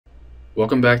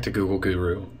Welcome back to Google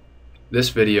Guru. This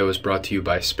video is brought to you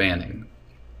by Spanning.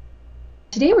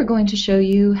 Today we're going to show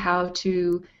you how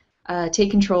to take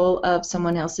control of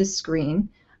someone else's screen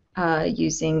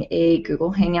using a Google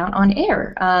Hangout on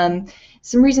Air.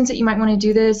 Some reasons that you might want to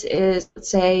do this is, let's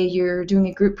say you're doing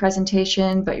a group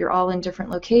presentation but you're all in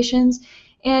different locations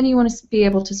and you want to be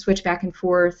able to switch back and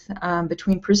forth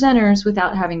between presenters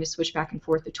without having to switch back and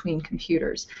forth between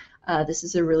computers. This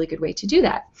is a really good way to do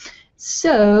that.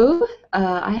 So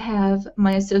I have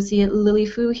my associate Lily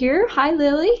Fu here. Hi,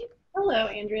 Lily. Hello,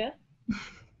 Andrea.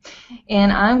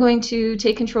 And I'm going to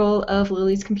take control of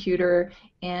Lily's computer,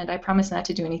 and I promise not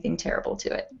to do anything terrible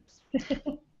to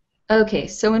it. Okay,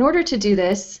 so in order to do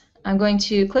this, I'm going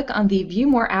to click on the View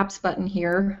More Apps button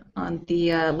here on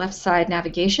the left side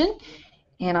navigation,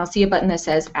 and I'll see a button that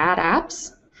says Add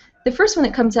Apps. The first one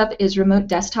that comes up is Remote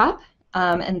Desktop,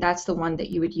 and that's the one that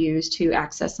you would use to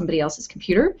access somebody else's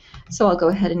computer. So I'll go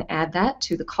ahead and add that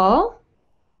to the call.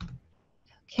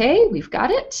 Okay, we've got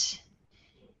it.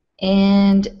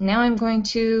 And now I'm going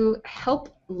to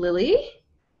help Lily,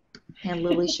 and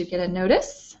Lily should get a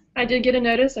notice. I did get a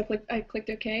notice. I clicked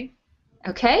OK.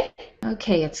 Okay.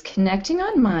 Okay, it's connecting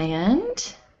on my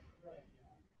end.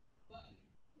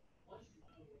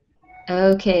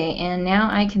 Okay, and now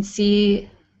I can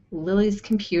see Lily's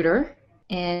computer,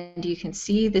 and you can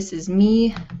see this is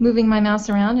me moving my mouse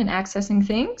around and accessing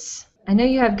things. I know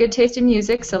you have good taste in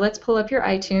music, so let's pull up your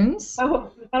iTunes.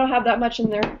 Oh, I don't have that much in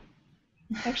there.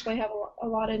 Actually, I have a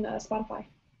lot in Spotify.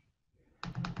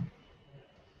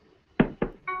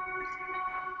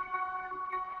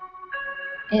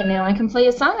 And now I can play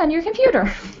a song on your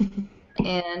computer.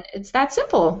 And it's that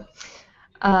simple.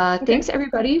 Okay. Thanks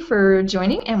everybody for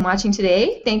joining and watching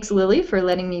today. Thanks Lily for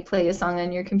letting me play a song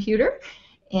on your computer.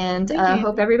 And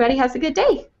hope everybody has a good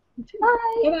day. Bye.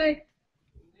 Bye-bye.